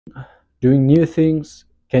Doing new things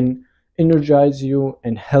can energize you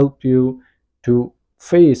and help you to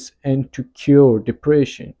face and to cure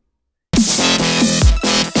depression.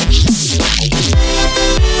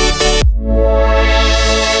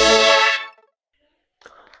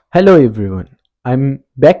 Hello everyone, I'm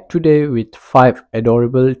back today with 5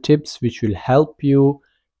 adorable tips which will help you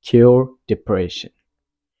cure depression.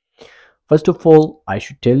 First of all, I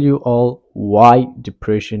should tell you all why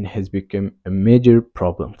depression has become a major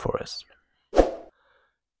problem for us.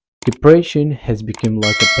 Depression has become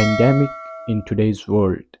like a pandemic in today's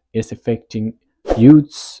world. It's affecting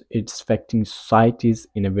youths, it's affecting societies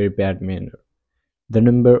in a very bad manner. The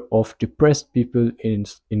number of depressed people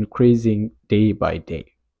is increasing day by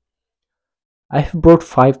day. I have brought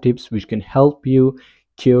 5 tips which can help you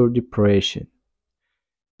cure depression.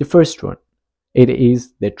 The first one, it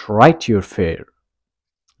is that write your fear.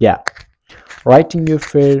 Yeah, writing your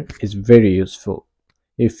fear is very useful.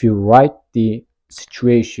 If you write the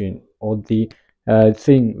situation or the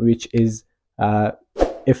thing which is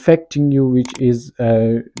affecting you, which is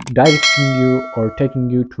directing you or taking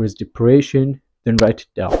you towards depression, then write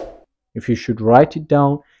it down. If you should write it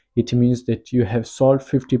down, it means that you have solved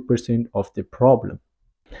 50% of the problem.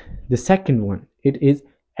 The second one, it is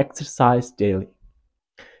exercise daily.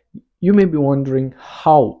 You may be wondering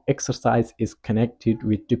how exercise is connected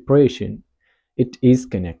with depression. It is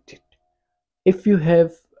connected. If you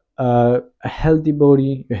have a healthy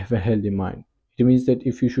body, you have a healthy mind. It means that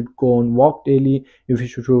if you should go on walk daily, if you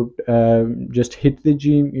should just hit the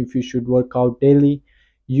gym, if you should work out daily,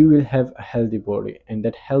 you will have a healthy body, and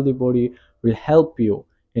that healthy body will help you,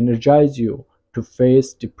 energize you to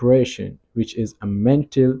face depression, which is a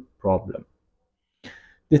mental problem.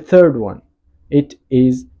 The third one, it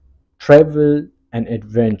is travel and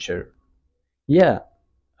adventure. Yeah,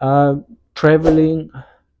 uh, traveling,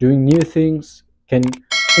 doing new things can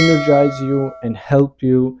energize you and help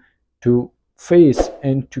you to face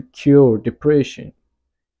and to cure depression.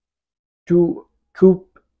 To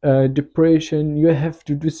cope depression, you have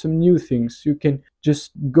to do some new things. You can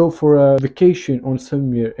just go for a vacation on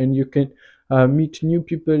somewhere, and you can meet new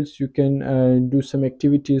people. You can do some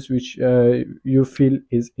activities which you feel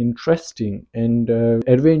is interesting and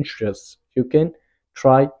adventurous. You can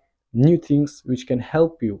try new things which can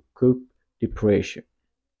help you cope depression.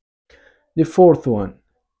 The fourth one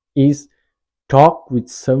is talk with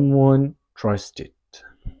someone trusted.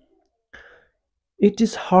 It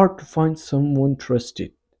is hard to find someone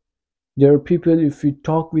trusted. There are people, if we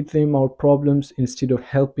talk with them our problems, instead of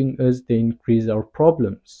helping us, they increase our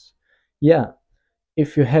problems. Yeah,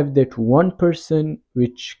 if you have that one person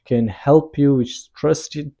which can help you, which is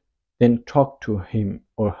trusted, then talk to him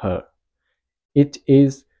or her. It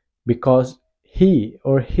is because he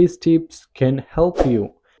or his tips can help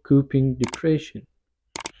you coping depression.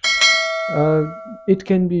 It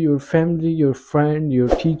can be your family, your friend, your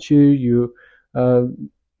teacher, your uh,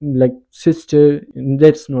 like sister.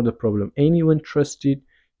 That's not a problem. Anyone trusted,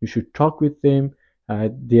 you should talk with them.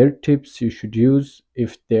 Their tips you should use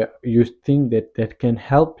if you think that can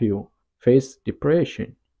help you face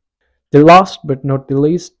depression. The last but not the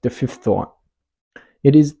least, the fifth one.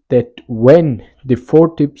 It is that when the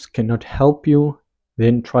 4 tips cannot help you,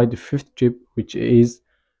 then try the fifth tip, which is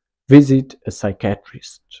visit a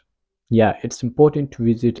psychiatrist. Yeah, it's important to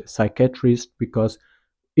visit a psychiatrist, because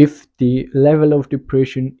if the level of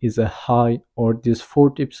depression is a high or these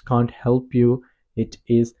 4 tips can't help you, it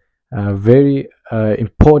is very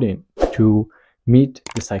important to meet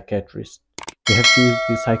the psychiatrist. You have to use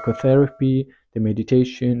the psychotherapy, the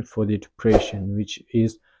meditation for the depression, which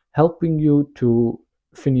is helping you to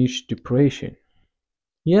finish depression.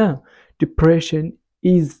 Yeah, depression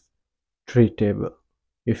is treatable.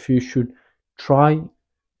 If you should try,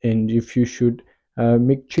 and if you should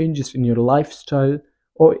make changes in your lifestyle,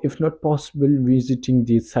 or if not possible, visiting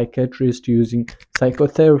the psychiatrist using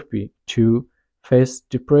psychotherapy to face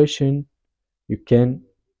depression, you can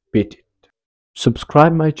beat it.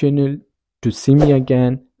 Subscribe my channel to see me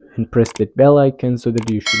again, and press that bell icon so that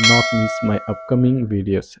you should not miss my upcoming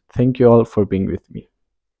videos. Thank you all for being with me.